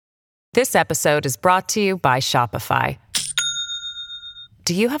This episode is brought to you by Shopify.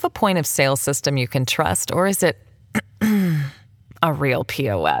 Do you have a point of sale system you can trust, or is it a real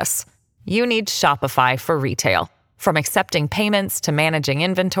POS? You need Shopify for retail. From accepting payments to managing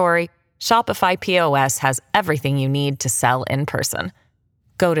inventory, Shopify POS has everything you need to sell in person.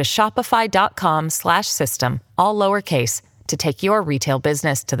 Go to shopify.com/system, all lowercase, to take your retail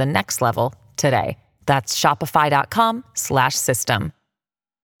business to the next level today. That's shopify.com/system.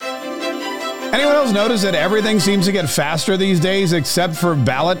 Anyone else notice that everything seems to get faster these days except for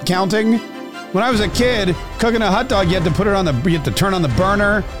ballot counting? When I was a kid, cooking a hot dog, you had to turn on the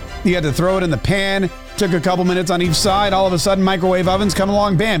burner, you had to throw it in the pan, took a couple minutes on each side, all of a sudden microwave ovens come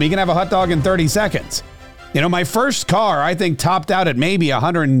along, bam, you can have a hot dog in 30 seconds. You know, my first car, I think, topped out at maybe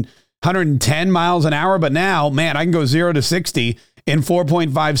 110 miles an hour, but now, man, I can go 0 to 60 in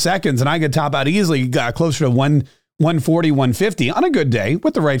 4.5 seconds, and I could top out easily closer to 140, 150 on a good day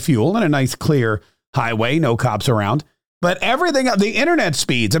with the right fuel and a nice clear highway, no cops around. But everything, the internet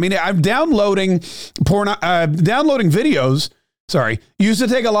speeds. I mean, I'm downloading videos. Sorry, used to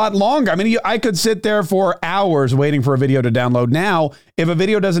take a lot longer. I mean, I could sit there for hours waiting for a video to download. Now, if a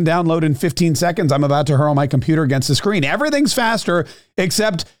video doesn't download in 15 seconds, I'm about to hurl my computer against the screen. Everything's faster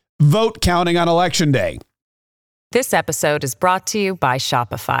except vote counting on election day. This episode is brought to you by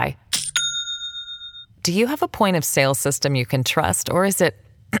Shopify. Do you have a point of sale system you can trust, or is it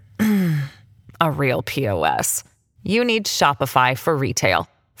a real POS? You need Shopify for retail.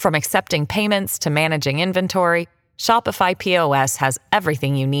 From accepting payments to managing inventory, Shopify POS has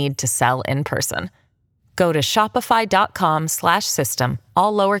everything you need to sell in person. Go to shopify.com/system,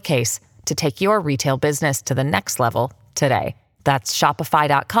 all lowercase, to take your retail business to the next level today. That's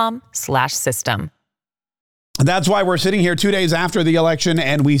shopify.com/system. That's why we're sitting here 2 days after the election,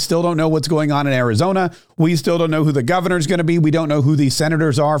 and we still don't know what's going on in Arizona. We still don't know who the governor's going to be. We don't know who the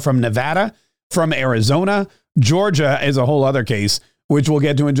senators are from Nevada, from Arizona. Georgia is a whole other case, which we'll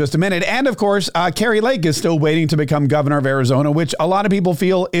get to in just a minute. And of course, Kari Lake is still waiting to become governor of Arizona, which a lot of people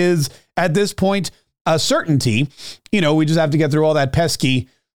feel is at this point a certainty. You know, we just have to get through all that pesky,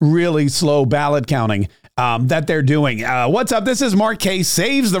 really slow ballot counting that they're doing. What's up? This is Mark Kaye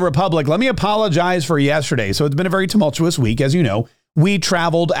Saves the Republic. Let me apologize for yesterday. So it's been a very tumultuous week. As you know, we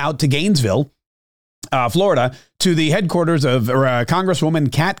traveled out to Gainesville, Florida, to the headquarters of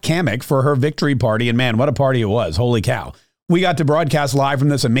Congresswoman Kat Cammack for her victory party. And man, what a party it was. Holy cow. We got to broadcast live from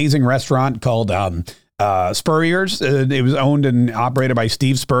this amazing restaurant called Spurrier's. It was owned and operated by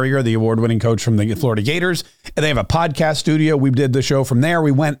Steve Spurrier, the award-winning coach from the Florida Gators. And they have a podcast studio. We did the show from there.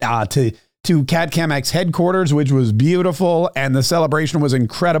 We went to Kat Cammack's headquarters, which was beautiful, and the celebration was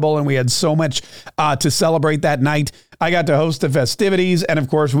incredible, and we had so much to celebrate that night. I got to host the festivities, and of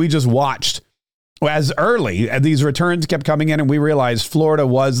course, we just watched as these returns kept coming in, and we realized Florida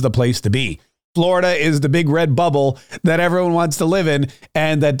was the place to be. Florida is the big red bubble that everyone wants to live in,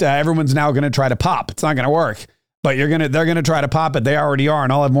 and that everyone's now going to try to pop. It's not going to work, but they're going to try to pop it. They already are,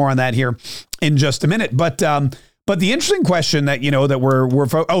 and I'll have more on that here in just a minute. But the interesting question that,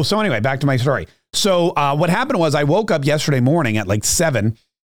 so anyway, back to my story. So what happened was I woke up yesterday morning at like 7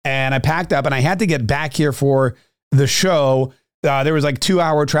 and I packed up and I had to get back here for the show. There was like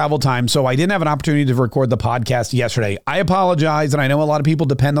 2-hour travel time. So I didn't have an opportunity to record the podcast yesterday. I apologize. And I know a lot of people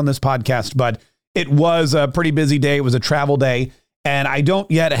depend on this podcast, but it was a pretty busy day. It was a travel day. And I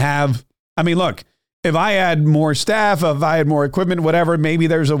don't yet have, look, if I had more staff, if I had more equipment, whatever, maybe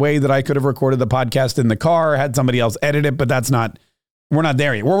there's a way that I could have recorded the podcast in the car, had somebody else edit it, but we're not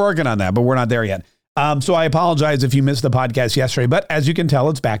there yet. We're working on that, but we're not there yet. So I apologize if you missed the podcast yesterday, but as you can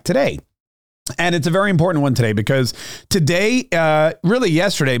tell, it's back today. And it's a very important one today because today, really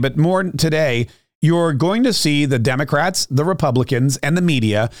yesterday, but more today, you're going to see the Democrats, the Republicans, and the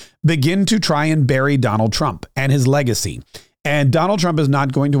media begin to try and bury Donald Trump and his legacy. And Donald Trump is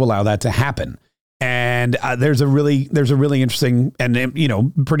not going to allow that to happen. And there's a really interesting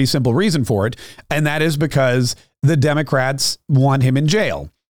and, pretty simple reason for it. And that is because the Democrats want him in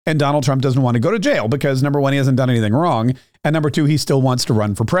jail. And Donald Trump doesn't want to go to jail because, number one, he hasn't done anything wrong. And number two, he still wants to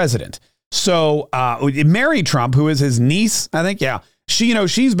run for president. So Mary Trump, who is his niece, I think, yeah, she's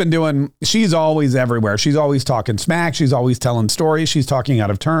always everywhere. She's always talking smack. She's always telling stories. She's talking out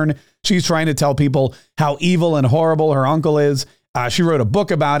of turn. She's trying to tell people how evil and horrible her uncle is. She wrote a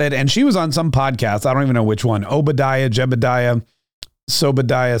book about it, and she was on some podcast. I don't even know which one. Jebediah,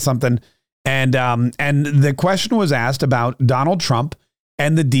 something. And the question was asked about Donald Trump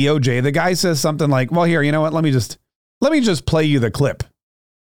and the DOJ. The guy says something like, well, here, you know what? Let me just play you the clip.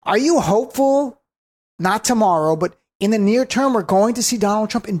 Are you hopeful, not tomorrow, but in the near term, we're going to see Donald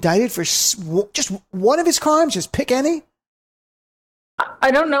Trump indicted for just one of his crimes? Just pick any?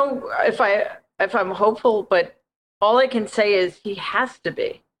 I don't know if I'm hopeful, but all I can say is he has to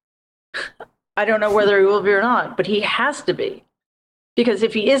be. I don't know whether he will be or not, but he has to be. Because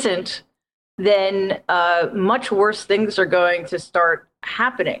if he isn't, then much worse things are going to start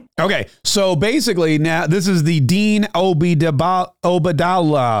happening. Okay, so basically now this is the Dean Obeidallah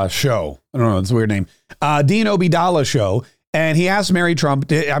show. I don't know, it's a weird name. Dean Obeidallah show. And he asked Mary Trump,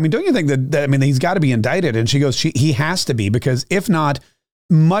 don't you think that he's got to be indicted? And she goes, he has to be, because if not,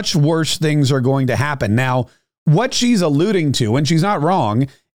 much worse things are going to happen. Now, what she's alluding to, and she's not wrong,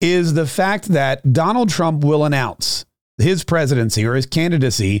 is the fact that Donald Trump will announce his presidency or his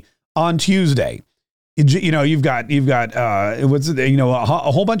candidacy on Tuesday. You've got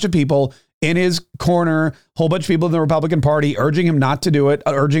a whole bunch of people in his corner, a whole bunch of people in the Republican Party urging him not to do it,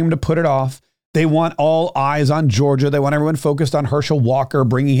 urging him to put it off. They want all eyes on Georgia. They want everyone focused on Herschel Walker,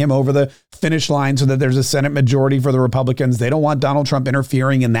 bringing him over the finish line so that there's a Senate majority for the Republicans. They don't want Donald Trump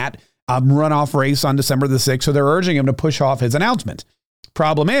interfering in that runoff race on December the 6th. So they're urging him to push off his announcement.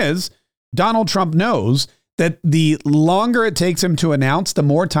 Problem is, Donald Trump knows that the longer it takes him to announce, the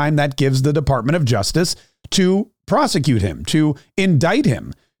more time that gives the Department of Justice to prosecute him, to indict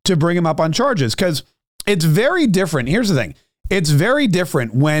him, to bring him up on charges. Because it's very different. Here's the thing. It's very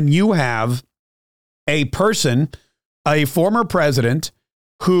different when you have a person, a former president,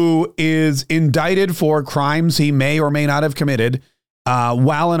 who is indicted for crimes he may or may not have committed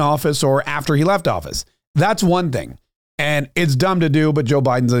while in office or after he left office. That's one thing. And it's dumb to do, but Joe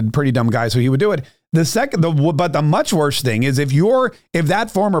Biden's a pretty dumb guy, so he would do it. But the much worse thing is if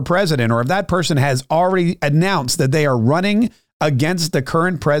that former president or if that person has already announced that they are running against the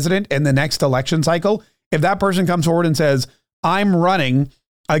current president in the next election cycle, if that person comes forward and says, I'm running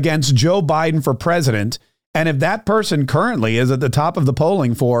against Joe Biden for president, and if that person currently is at the top of the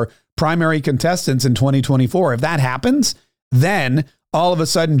polling for primary contestants in 2024, if that happens, then all of a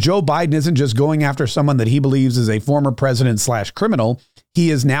sudden Joe Biden isn't just going after someone that he believes is a former president / criminal. He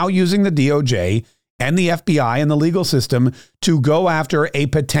is now using the DOJ and the FBI and the legal system to go after a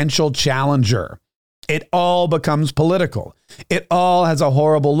potential challenger. It all becomes political. It all has a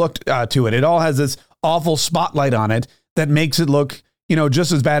horrible look to it. It all has this awful spotlight on it that makes it look,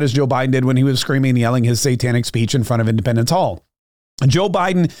 just as bad as Joe Biden did when he was screaming and yelling his satanic speech in front of Independence Hall. Joe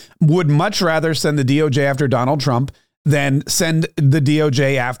Biden would much rather send the DOJ after Donald Trump than send the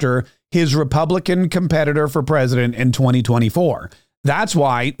DOJ after his Republican competitor for president in 2024. That's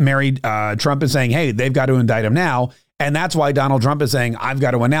why Mary Trump is saying, hey, they've got to indict him now. And that's why Donald Trump is saying, I've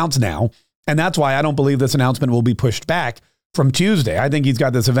got to announce now. And that's why I don't believe this announcement will be pushed back from Tuesday. I think he's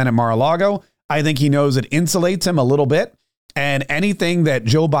got this event at Mar-a-Lago. I think he knows it insulates him a little bit. And anything that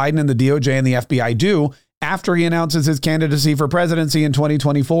Joe Biden and the DOJ and the FBI do after he announces his candidacy for presidency in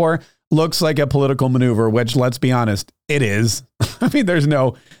 2024 looks like a political maneuver, which, let's be honest, it is. I mean, there's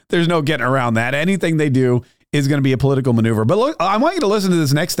no getting around that. Anything they do is going to be a political maneuver. But look, I want you to listen to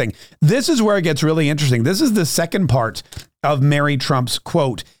this next thing. This is where it gets really interesting. This is the second part of Mary Trump's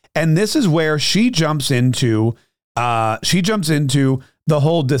quote. And this is where she jumps into the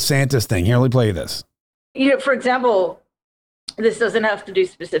whole DeSantis thing. Here, let me play you this. For example, this doesn't have to do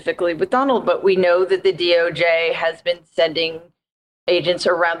specifically with Donald, but we know that the DOJ has been sending agents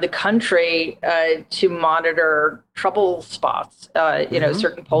around the country to monitor trouble spots,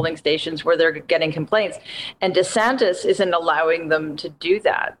 certain polling stations where they're getting complaints. And DeSantis isn't allowing them to do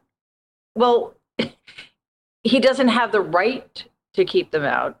that. Well, he doesn't have the right to keep them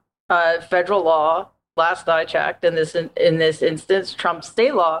out. Federal law, last I checked, in this instance, Trump's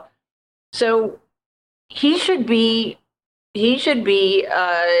state law. So he should be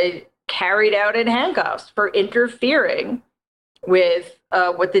carried out in handcuffs for interfering with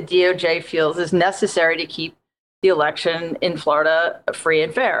what the DOJ feels is necessary to keep the election in Florida free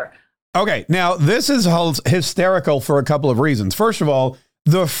and fair. Okay, now this is hysterical for a couple of reasons. First of all,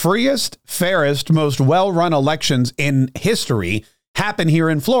 the freest, fairest, most well-run elections in history happen here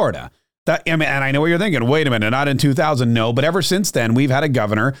in Florida. And I know what you're thinking. Wait a minute, not in 2000. No, but ever since then, we've had a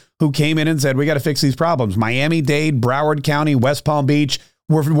governor who came in and said, we got to fix these problems. Miami-Dade, Broward County, West Palm Beach,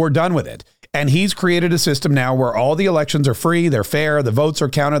 we're done with it. And he's created a system now where all the elections are free, they're fair, the votes are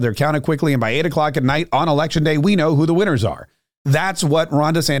counted, they're counted quickly, and by 8 o'clock at night on election day, we know who the winners are. That's what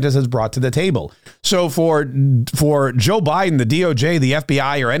Ron DeSantis has brought to the table. So for Joe Biden, the DOJ, the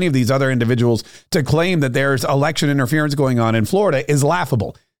FBI, or any of these other individuals to claim that there's election interference going on in Florida is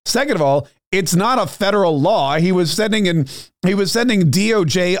laughable. Second of all, it's not a federal law. He was sending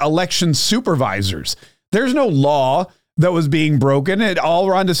DOJ election supervisors. There's no law that was being broken. All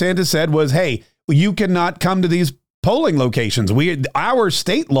Ron DeSantis said was, hey, you cannot come to these polling locations. Our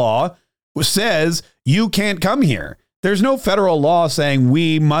state law says you can't come here. There's no federal law saying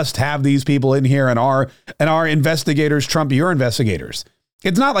we must have these people in here and our investigators trump your investigators.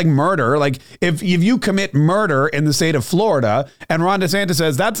 It's not like murder. Like if you commit murder in the state of Florida and Ron DeSantis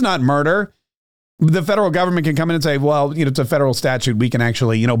says that's not murder, the federal government can come in and say, well, it's a federal statute. We can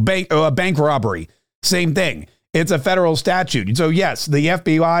actually, bank robbery. Same thing. It's a federal statute. So yes, the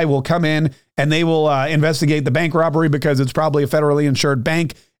FBI will come in and they will investigate the bank robbery because it's probably a federally insured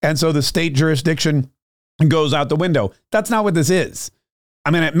bank. And so the state jurisdiction goes out the window. That's not what this is.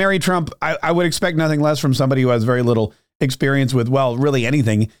 I mean, at Mary Trump, I would expect nothing less from somebody who has very little experience with, well, really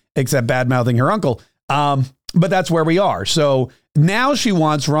anything except bad mouthing her uncle. But that's where we are. So now she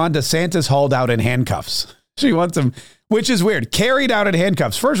wants Ron DeSantis hauled out in handcuffs. She wants him, which is weird, carried out in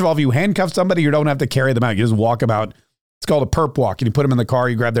handcuffs. First of all, if you handcuff somebody, you don't have to carry them out. You just walk them out. It's called a perp walk. And you put them in the car,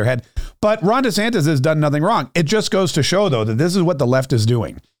 you grab their head. But Ron DeSantis has done nothing wrong. It just goes to show, though, that this is what the left is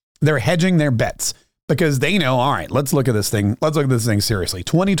doing. They're hedging their bets because they know, all right, let's look at this thing. Let's look at this thing seriously.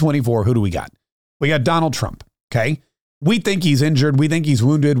 2024, who do we got? We got Donald Trump, okay? We think he's injured. We think he's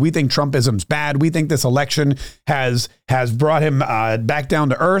wounded. We think Trumpism's bad. We think this election has brought him back down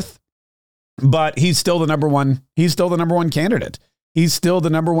to earth. But he's still the number one. He's still the number one candidate. He's still the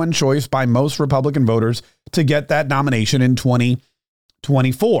number one choice by most Republican voters to get that nomination in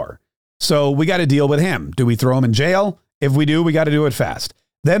 2024. So we got to deal with him. Do we throw him in jail? If we do, we got to do it fast.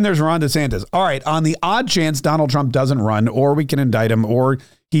 Then there's Ron DeSantis. All right, on the odd chance Donald Trump doesn't run, or we can indict him, or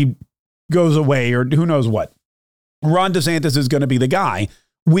he goes away, or who knows what, Ron DeSantis is going to be the guy.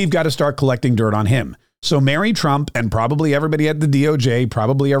 We've got to start collecting dirt on him. So Mary Trump and probably everybody at the DOJ,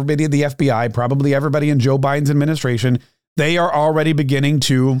 probably everybody at the FBI, probably everybody in Joe Biden's administration, they are already beginning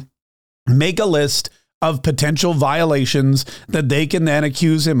to make a list of potential violations that they can then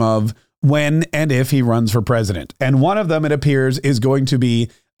accuse him of when and if he runs for president. And one of them, it appears, is going to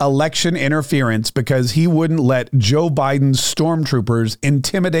be election interference because he wouldn't let Joe Biden's stormtroopers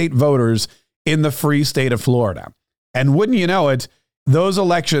intimidate voters in the free state of Florida. And wouldn't you know it, those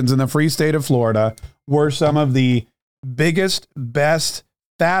elections in the free state of Florida were some of the biggest, best,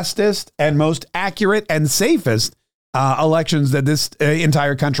 fastest, and most accurate and safest elections that this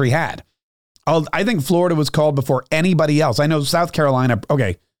entire country had. I think Florida was called before anybody else. I know South Carolina.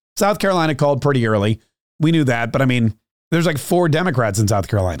 Okay, South Carolina called pretty early. We knew that. But I mean, there's like 4 Democrats in South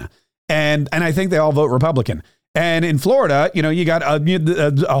Carolina. And I think they all vote Republican. And in Florida, you got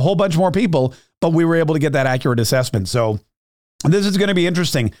a whole bunch more people, but we were able to get that accurate assessment. So this is going to be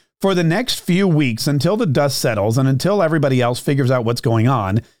interesting for the next few weeks until the dust settles and until everybody else figures out what's going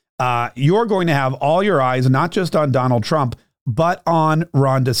on. You're going to have all your eyes, not just on Donald Trump, but on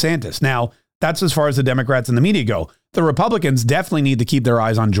Ron DeSantis. Now, that's as far as the Democrats and the media go. The Republicans definitely need to keep their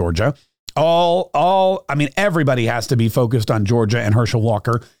eyes on Georgia. Everybody has to be focused on Georgia and Herschel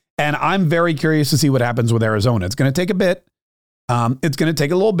Walker. And I'm very curious to see what happens with Arizona. It's going to take a bit. It's going to take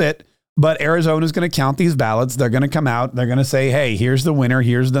a little bit, but Arizona is going to count these ballots. They're going to come out. They're going to say, hey, here's the winner.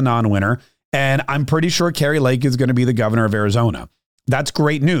 Here's the non-winner. And I'm pretty sure Kari Lake is going to be the governor of Arizona. That's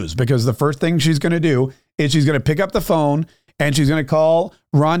great news because the first thing she's going to do is she's going to pick up the phone and she's going to call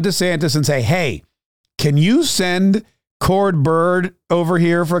Ron DeSantis and say, hey, can you send Cord Bird over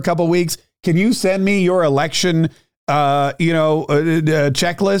here for a couple of weeks? Can you send me your election checklist?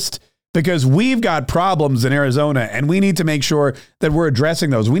 Because we've got problems in Arizona and we need to make sure that we're addressing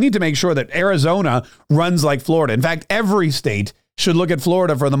those. We need to make sure that Arizona runs like Florida. In fact, every state should look at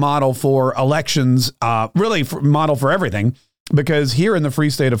Florida for the model for elections, really for model for everything. Because here in the free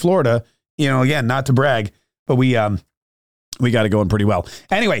state of Florida, again, not to brag, but we got it going pretty well.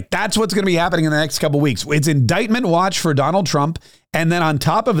 Anyway, that's what's going to be happening in the next couple of weeks. It's indictment watch for Donald Trump. And then on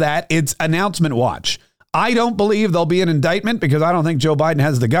top of that, it's announcement watch. I don't believe there'll be an indictment because I don't think Joe Biden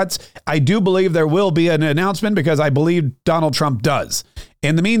has the guts. I do believe there will be an announcement because I believe Donald Trump does.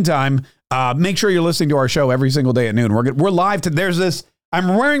 In the meantime, make sure you're listening to our show every single day at noon. We're live. There's this.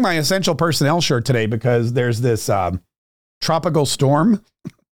 I'm wearing my Essential Personnel shirt today because there's this tropical storm.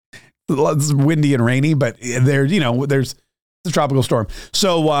 It's windy and rainy, but there's the tropical storm.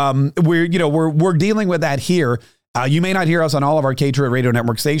 So we're dealing with that here. You may not hear us on all of our K-Truth Radio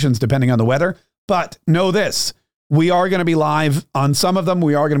Network stations, depending on the weather. But know this, we are going to be live on some of them.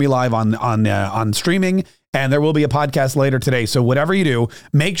 We are going to be live on streaming, and there will be a podcast later today. So whatever you do,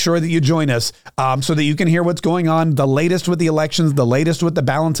 make sure that you join us so that you can hear what's going on, the latest with the elections, the latest with the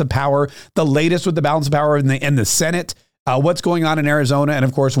balance of power, the latest with the balance of power in the Senate, what's going on in Arizona, and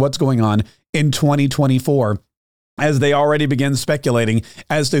of course, what's going on in 2024 as they already begin speculating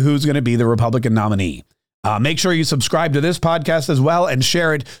as to who's going to be the Republican nominee. Make sure you subscribe to this podcast as well and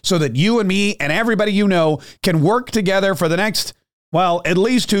share it so that you and me and everybody can work together for the next, at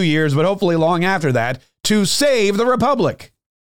least 2 years, but hopefully long after that, to save the republic.